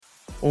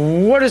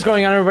What is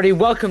going on, everybody?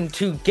 Welcome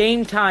to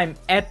Game Time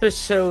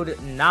Episode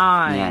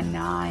 9. Yeah,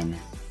 9.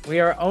 We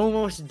are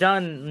almost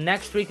done.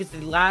 Next week is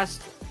the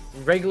last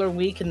regular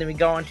week, and then we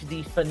go on to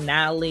the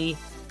finale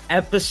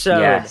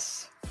episode.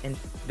 Yes. And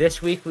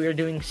this week we are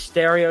doing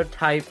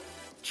Stereotype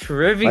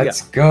Trivia.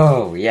 Let's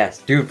go. Yes,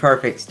 dude,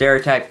 perfect.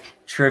 Stereotype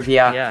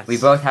Trivia. Yes. We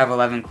both have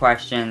 11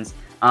 questions.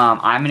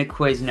 I'm going to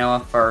quiz Noah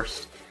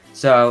first.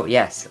 So,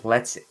 yes,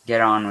 let's get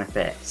on with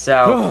it.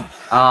 So,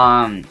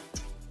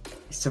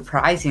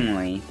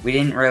 surprisingly, we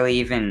didn't really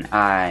even,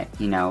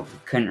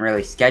 couldn't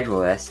really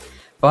schedule this,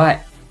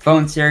 but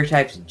Phone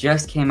Stereotypes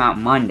just came out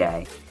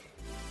Monday,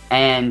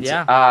 and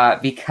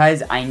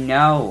because I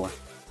know,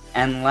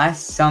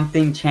 unless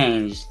something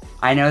changed,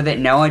 I know that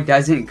Noah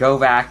doesn't go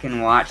back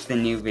and watch the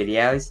new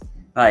videos,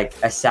 like,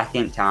 a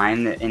second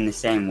time in the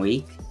same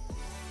week.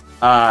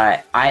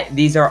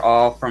 These are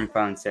all from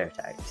Phone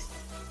Stereotypes.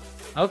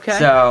 Okay.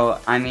 So,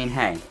 I mean,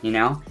 hey,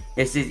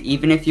 this is,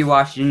 even if you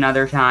watched it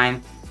another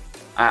time,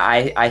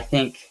 I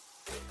think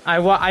I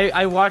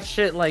watched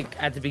it like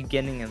at the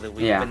beginning of the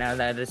week, but now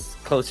that it's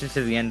closer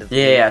to the end of the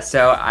week. Yeah,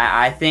 so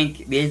I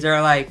think these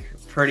are like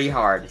pretty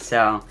hard.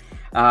 So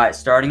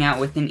starting out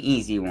with an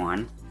easy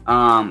one.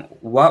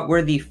 What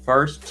were the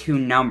first two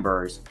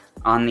numbers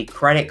on the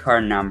credit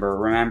card number?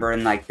 Remember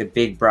in like the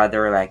Big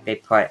Brother, like they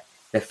put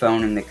the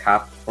phone in the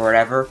cup or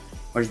whatever?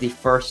 What is the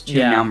first two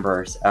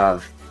numbers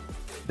of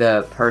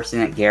the person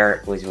that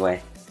Garrett was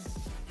with,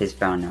 his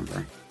phone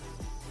number?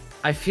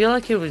 I feel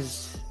like it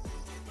was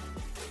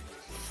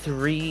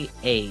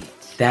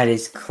 3-8. That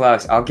is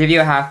close. I'll give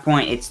you a half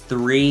point. It's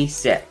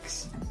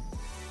 3-6.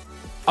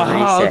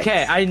 Oh,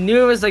 okay. I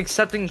knew it was like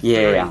something 3.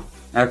 Yeah.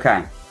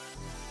 Okay.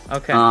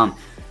 Okay.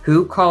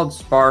 Who called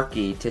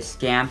Sparky to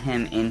scam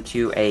him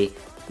into a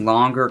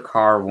longer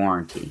car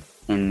warranty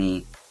in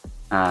the,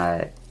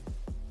 the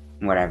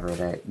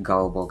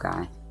gullible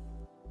guy?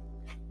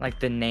 Like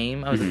the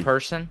name of the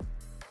person?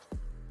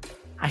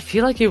 I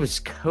feel like it was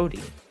Cody.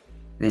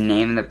 The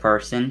name of the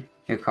person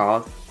who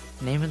called?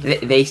 Name of the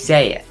They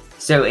say it.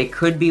 So it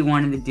could be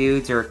one of the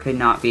dudes or it could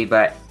not be,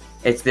 but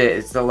it's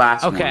the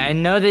last one. Okay, I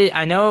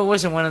know it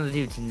wasn't one of the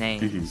dudes'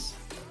 names.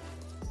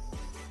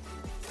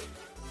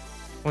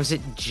 Was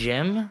it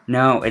Jim?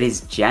 No, it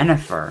is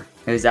Jennifer.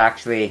 It was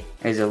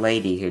a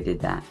lady who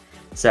did that.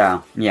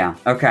 So, yeah.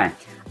 Okay.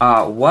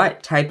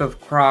 What type of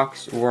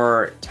Crocs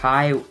was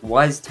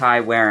Ty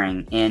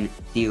wearing in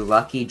the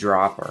Lucky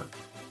Dropper?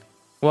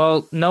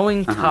 Well,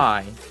 knowing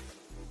Ty,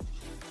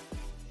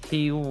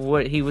 he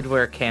would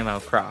wear camo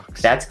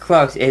Crocs. That's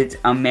close. It's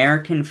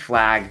American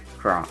flag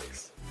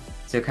Crocs.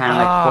 So kind of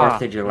like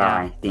 4th of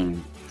July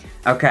theme.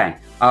 Okay.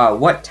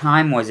 What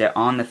time was it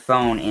on the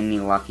phone in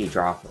the Lucky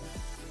Dropper?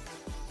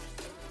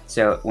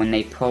 So when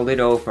they pulled it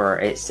over,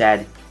 it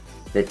said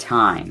the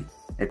time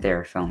that they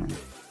were filming.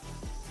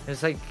 It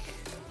was like,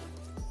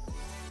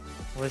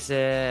 was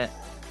it?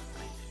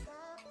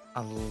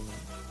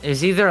 It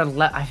was either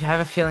 11. I have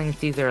a feeling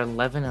it's either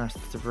 11 or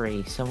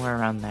 3, somewhere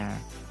around there.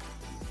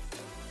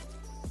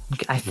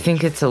 I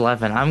think it's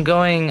 11. I'm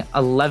going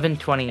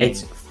 11:28.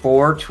 It's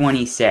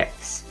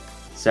 4:26.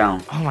 So.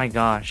 Oh my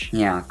gosh.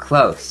 Yeah,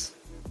 close.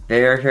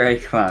 Very, very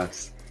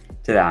close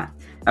to that.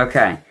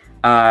 Okay.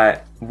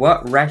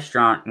 What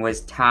restaurant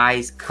was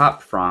Ty's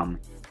cup from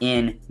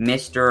in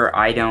Mr.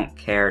 I Don't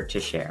Care to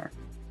Share?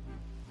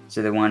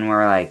 So the one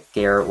where like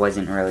Garrett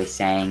wasn't really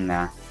saying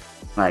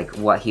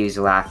what he was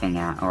laughing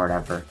at or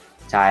whatever.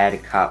 Ty had a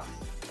cup.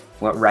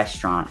 What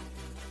restaurant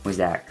was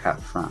that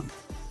cup from?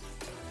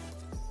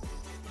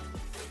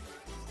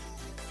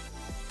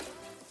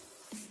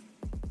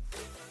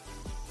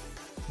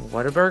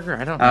 Whataburger?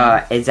 I don't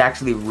know. It's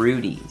actually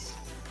Rudy's.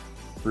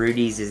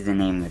 Rudy's is the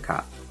name of the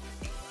cup.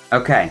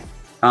 Okay.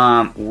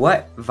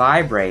 What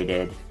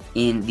vibrated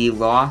in the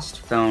Lost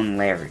Phone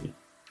Larry?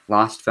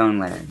 Lost Phone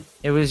Larry.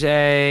 It was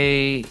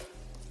a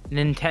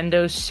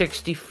Nintendo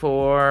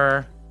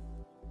 64.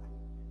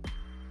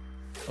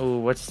 Oh,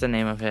 what's the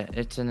name of it?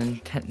 It's a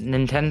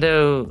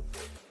Nintendo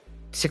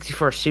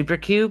 64 Super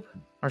Cube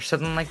or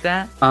something like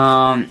that.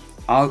 I'll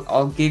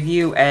give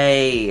you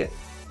a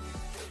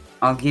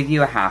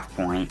half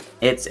point.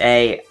 It's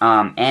a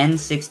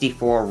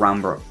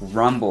N64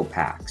 Rumble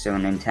Pack, so a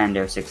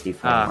Nintendo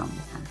 64 Rumble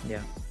Pack.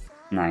 Yeah.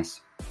 Nice.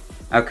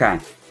 Okay.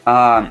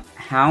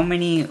 How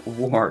many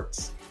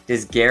warts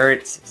does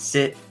Garrett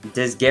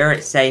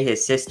say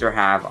his sister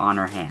have on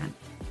her hand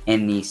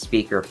in the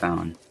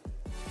speakerphone?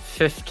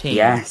 15.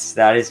 Yes,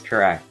 that is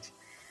correct.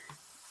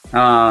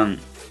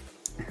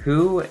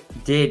 Who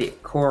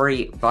did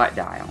Corey butt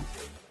dial?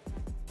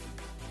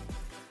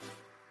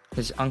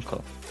 His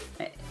uncle.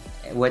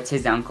 What's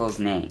his uncle's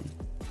name?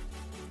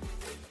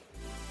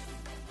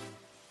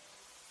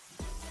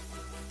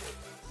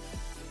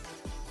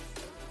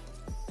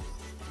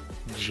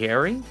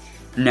 Jerry?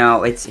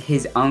 No, it's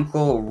his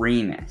uncle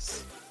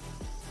Remus.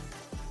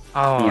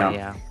 Oh,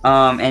 yeah.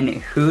 And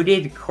who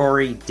did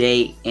Corey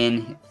date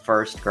in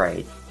 1st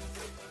grade?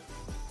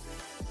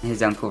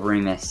 His uncle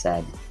Remus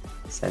said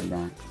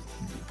that.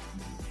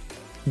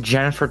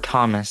 Jennifer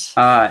Thomas.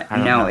 I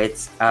don't No, know.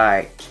 it's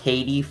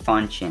Katie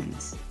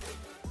Functions.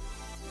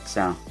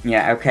 So,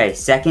 yeah, okay.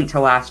 Second to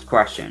last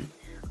question.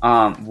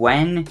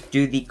 When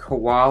do the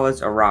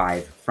koalas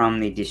arrive from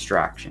the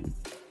distraction?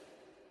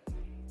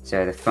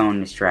 So the phone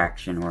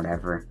distraction or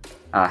whatever.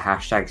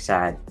 Hashtag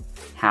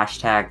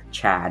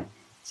Chad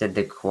said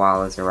the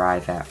koalas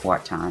arrive at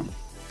what time?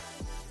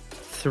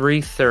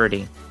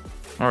 3:30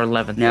 or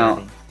 11:30.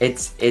 No,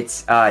 it's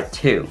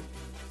 2.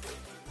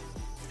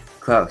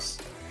 Close.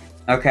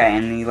 Okay,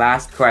 and the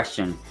last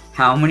question.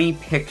 How many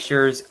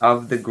pictures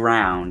of the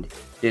ground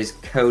does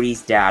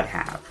Cody's dad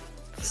have?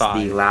 It's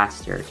 5. the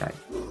last stereotype.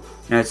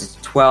 No, it's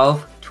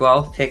 12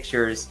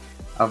 pictures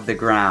of the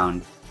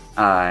ground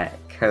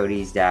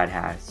Cody's dad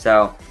has.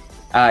 So,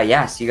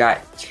 yes, you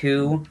got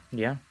 2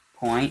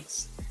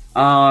 points.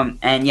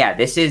 And yeah,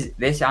 this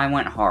I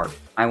went hard.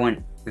 I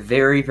went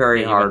very,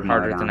 very hard.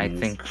 Harder than I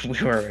think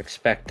we were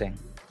expecting.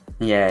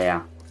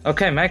 Yeah.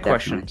 Okay, my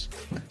questions.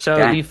 So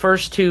the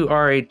first 2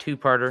 are a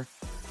 2-parter.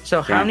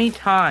 So how many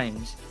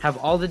times have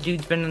all the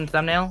dudes been in the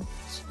thumbnail?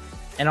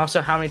 And also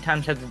how many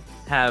times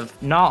have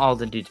not all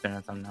the dudes been in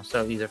the thumbnail?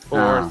 So either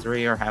 4,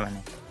 3, or how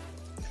many?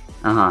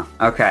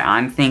 Okay,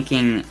 I'm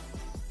thinking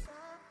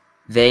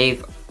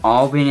they've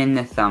all been in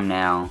the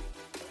thumbnail.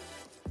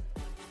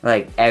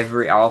 Like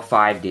all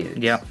 5 dudes.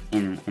 Yep.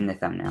 In the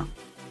thumbnail.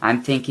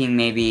 I'm thinking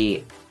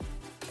maybe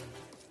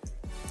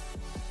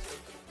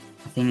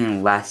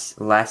less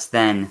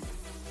than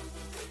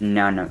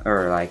none,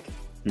 or like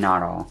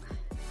not all.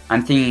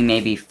 I'm thinking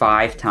maybe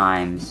 5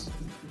 times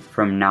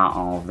from not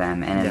all of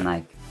them, and then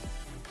like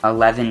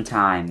 11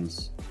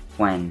 times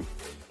when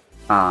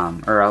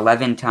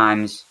 11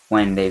 times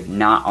when they've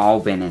not all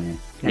been in it,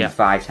 and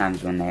 5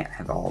 times when they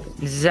have all been.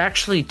 This is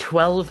actually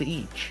 12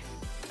 each.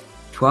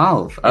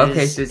 12.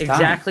 Okay, so it's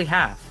exactly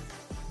half.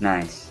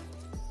 Nice.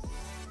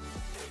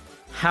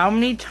 How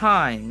many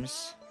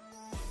times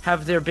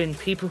have there been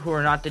people who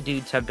are not the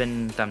dudes have been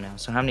in the thumbnails?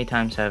 So how many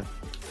times have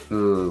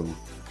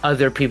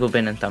other people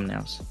been in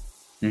thumbnails?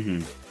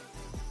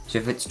 So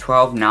if it's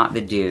 12, not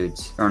the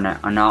dudes, or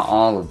not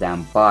all of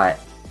them, but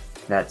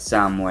that's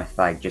some with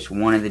like just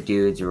one of the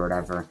dudes or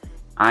whatever,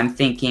 I'm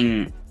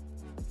thinking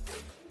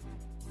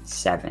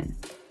 7.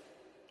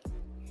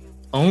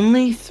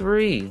 Only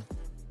 3.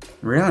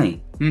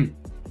 Really?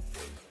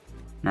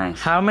 Nice.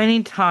 How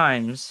many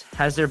times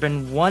has there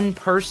been one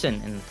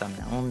person in the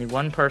thumbnail? Only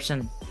one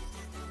person.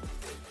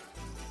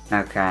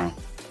 Okay.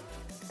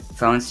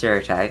 Phone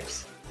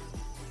stereotypes.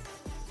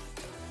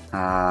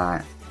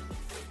 I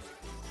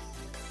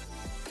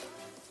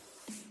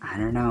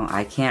don't know.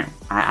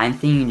 I'm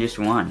thinking just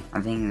 1.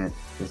 I'm thinking that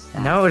just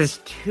that. No, it is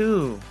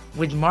 2.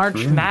 With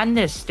March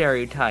Madness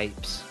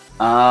stereotypes.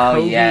 Oh,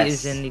 Kobe yes.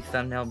 is in the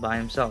thumbnail by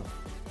himself.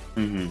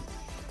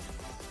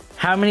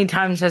 How many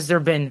times has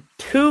there been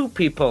 2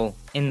 people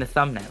in the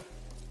thumbnail?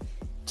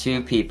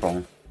 2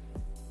 people.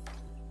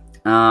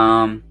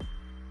 I'll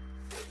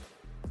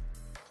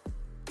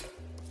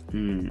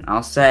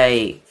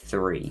say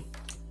 3.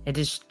 It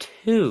is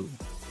 2.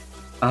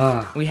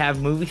 We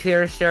have movie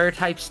theater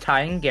stereotypes,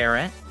 Ty and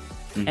Garrett,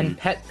 and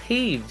pet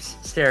peeves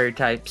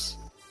stereotypes.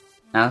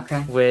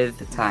 Okay.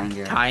 With Ty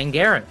and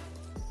Garrett.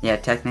 Yeah,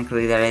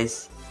 technically that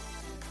is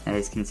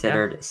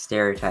considered a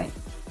stereotype.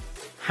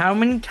 How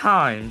many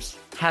times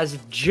has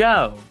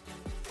Joe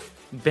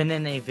been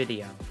in a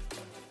video?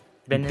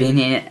 Been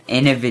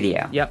in a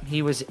video. Yep,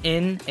 he was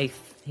in the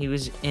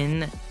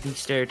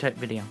stereotype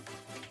video.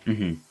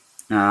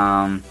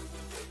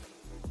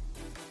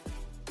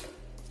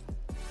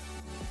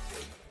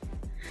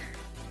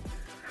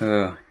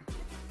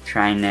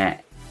 Trying to,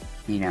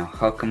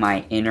 hook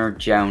my inner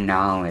Joe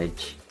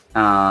knowledge.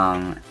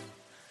 4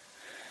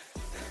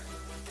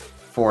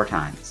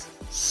 times.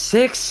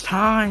 6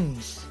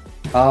 times.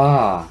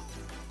 Oh,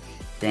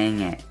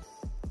 dang it.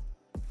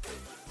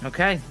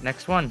 Okay,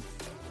 next one.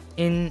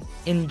 In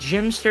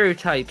gym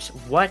stereotypes,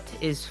 what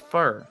is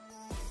fur?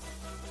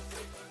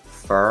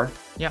 Fur?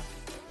 Yep.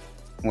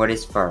 What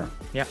is fur?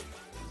 Yep.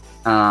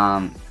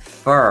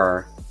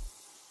 Fur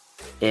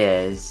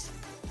is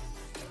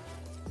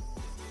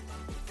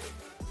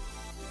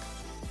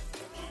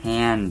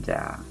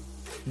panda.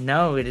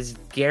 No, it is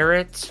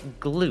Garrett's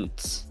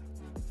glutes.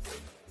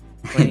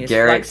 When he's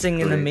Garrett's flexing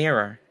in the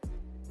mirror.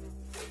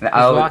 He's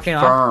Oh, walking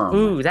firm. off.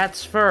 Ooh,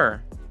 that's fur.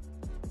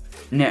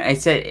 No, I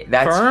said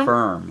that's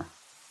firm.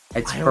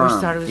 It's I always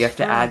firm. thought it was You have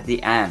to firm. add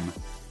the M.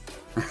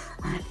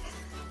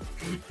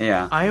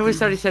 Yeah. I always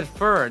thought he said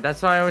fur.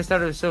 That's why I always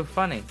thought it was so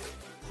funny.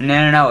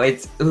 No.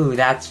 It's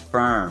that's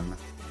firm.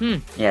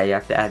 Yeah, you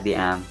have to add the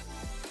M.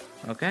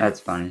 Okay.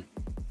 That's funny.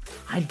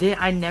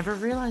 I never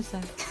realized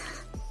that.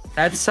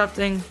 That's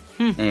something.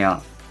 Yeah.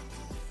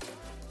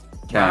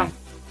 Wow.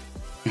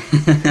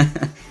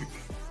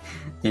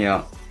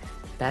 Yeah.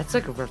 That's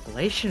like a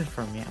revelation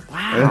for me.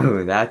 Wow.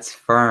 Ooh, that's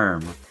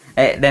firm.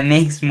 That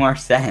makes more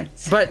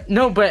sense. But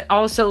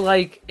also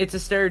like it's a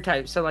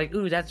stereotype. So like,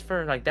 ooh, that's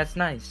fur. Like that's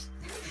nice.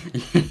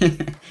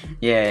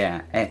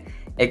 Yeah.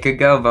 It could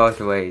go both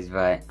ways,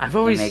 but I've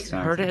always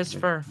heard it as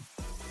fur.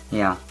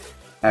 Yeah.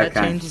 Okay. That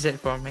changes it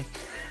for me.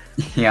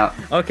 Yep.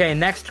 Okay,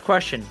 next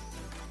question.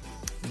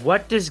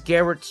 What does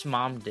Garrett's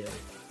mom do?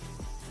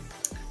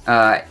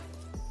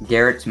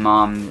 Garrett's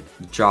mom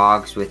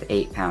jogs with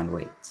 8-pound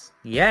weights.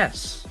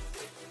 Yes.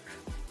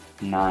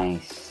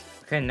 Nice.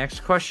 Okay, next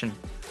question.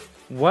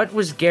 What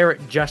was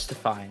Garrett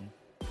justifying?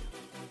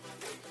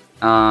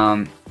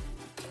 Do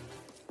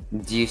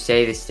you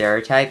say the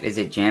stereotype? Is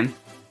it Jim?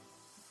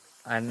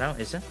 I don't know,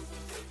 is it?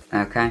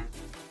 Okay.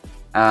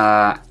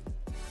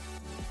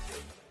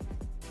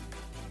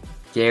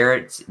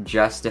 Garrett's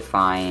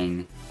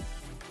justifying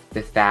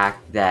the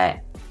fact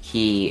that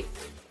he,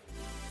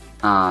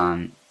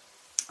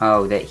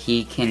 that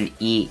he can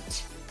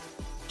eat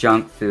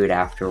junk food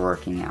after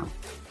working out.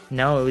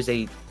 No, it was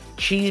a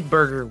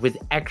cheeseburger with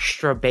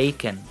extra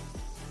bacon.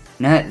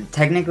 No,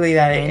 technically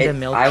that And a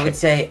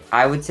milkshake.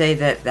 I would say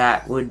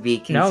that would be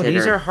considered. No,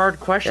 these are hard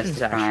questions,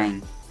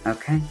 justifying.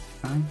 actually. Okay,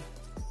 fine.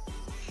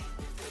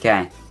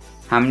 Okay,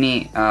 how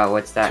many?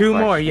 What's that? Two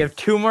question? more. You have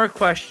 2 more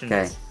questions.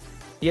 Okay.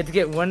 You have to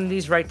get one of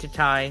these right to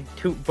tie.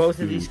 Both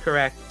of these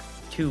correct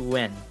to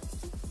win.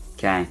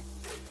 Okay.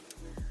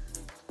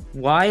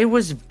 Why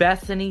was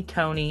Bethany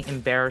Tony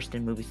embarrassed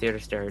in movie theater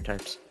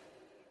stereotypes?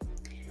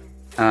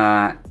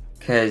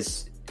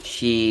 Cause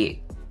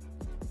she.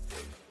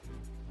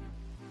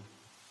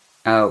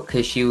 Oh,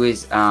 cause she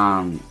was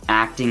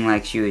acting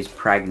like she was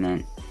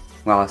pregnant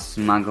while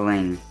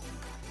smuggling.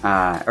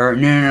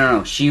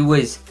 No. She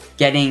was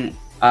getting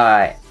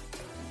a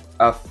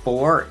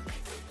fork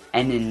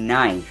and a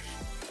knife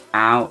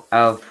out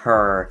of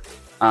her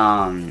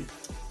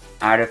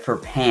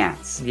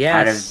pants. Yes.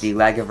 Out of the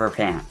leg of her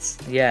pants.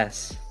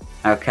 Yes.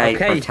 Okay.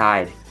 We're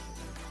tied.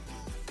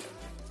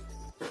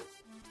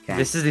 Okay.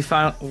 This is the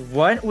final.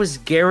 What was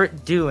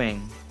Garrett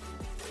doing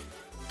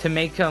to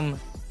make him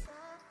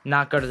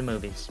not go to the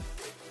movies?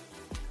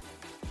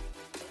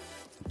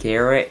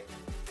 Garrett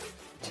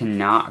to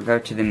not go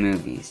to the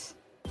movies.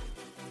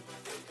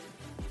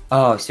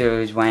 Oh, so it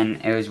was when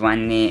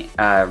the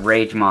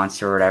Rage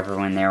Monster or whatever,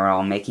 when they were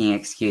all making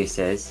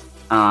excuses.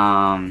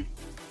 I'm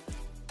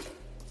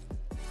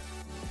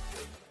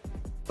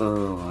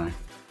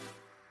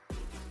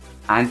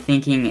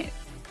thinking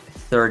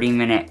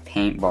 30-minute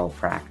paintball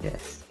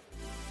practice.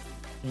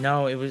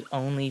 No, it was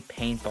only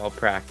paintball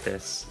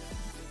practice.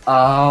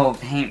 Oh,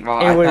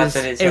 paintball. I thought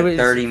that it said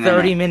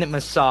 30-minute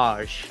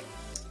massage.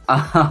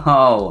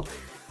 Oh,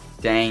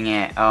 dang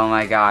it. Oh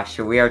my gosh.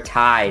 So we are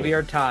tied. We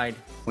are tied.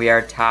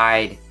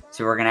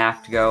 So we're going to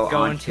have to go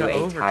on into to a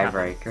overtime.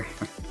 tiebreaker.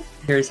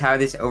 Here's how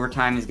this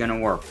overtime is going to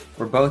work.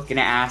 We're both going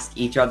to ask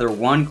each other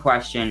one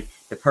question.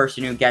 The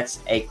person who gets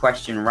a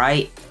question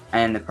right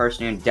and the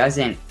person who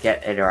doesn't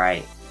get it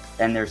right,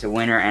 then there's a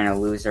winner and a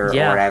loser or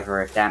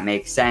whatever, if that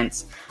makes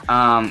sense. We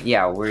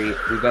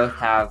both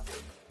have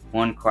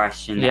one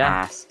question to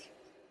ask.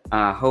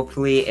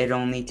 Hopefully it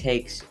only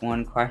takes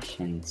one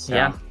question. So.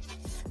 Yeah.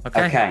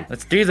 Okay.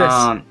 Let's do this.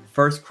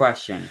 First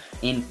question.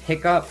 In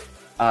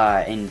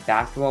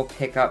basketball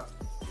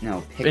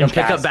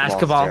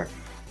basketball.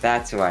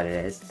 That's what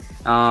it is.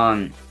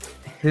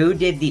 Who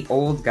did the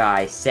old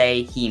guy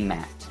say he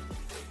met?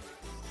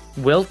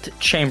 Wilt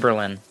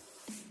Chamberlain.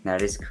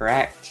 That is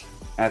correct.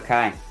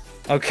 Okay.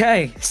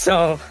 Okay,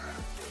 so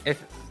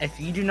if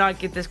you do not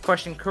get this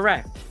question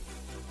correct,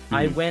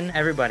 I win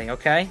everybody,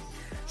 okay?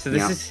 So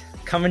this is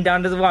coming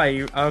down to the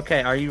wire.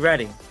 Are you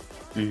ready?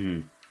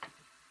 Mm-hmm.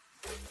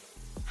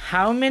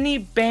 How many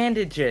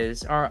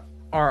bandages are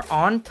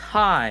on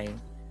Ty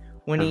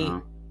when he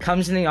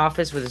comes in the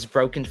office with his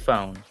broken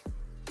phone?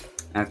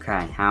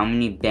 Okay, how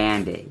many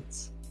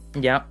band-aids?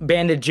 Yeah,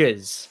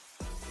 bandages.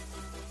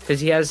 Because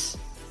he has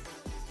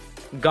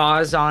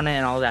gauze on it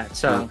and all that,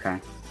 so... Okay.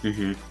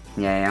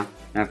 Yeah.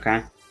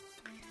 Okay.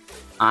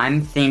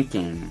 I'm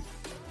thinking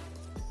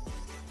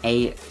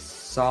a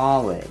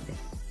solid,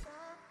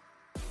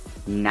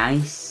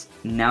 nice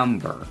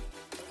number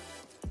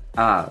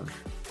of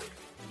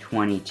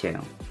 22.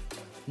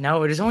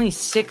 No, it is only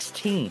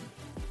 16.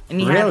 And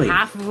he Really? had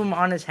half of them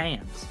on his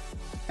hands.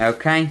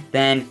 Okay,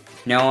 then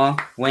Noah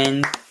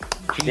wins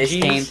this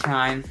game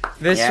time.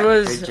 This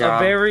was a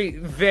very,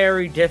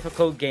 very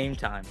difficult game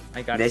time,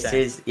 I gotta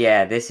say.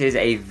 This is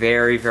a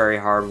very, very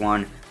hard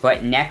one.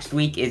 But next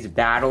week is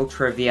battle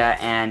trivia,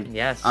 and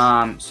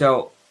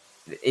so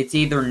it's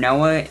either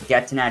Noah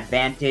gets an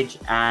advantage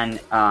and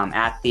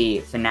at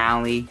the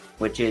finale,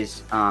 which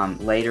is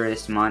later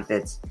this month.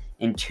 It's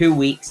in 2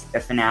 weeks, the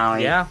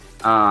finale. Yeah.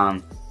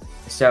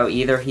 So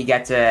either he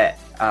gets a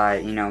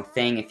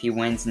thing if he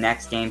wins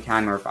next game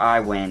time, or if I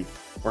win,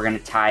 we're gonna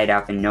tie it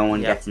up and no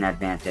one gets an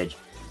advantage.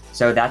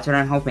 So that's what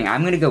I'm hoping.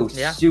 I'm gonna go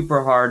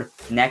super hard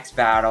next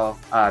battle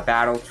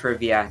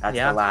trivia. That's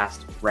the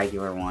last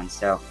regular one.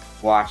 So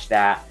watch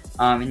that.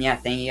 And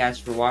thank you guys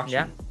for watching.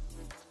 Yeah.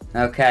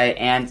 Okay,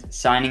 and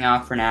signing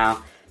off for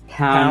now.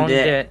 Pound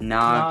it,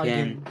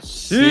 noggin.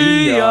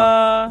 See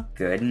ya.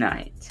 Good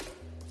night.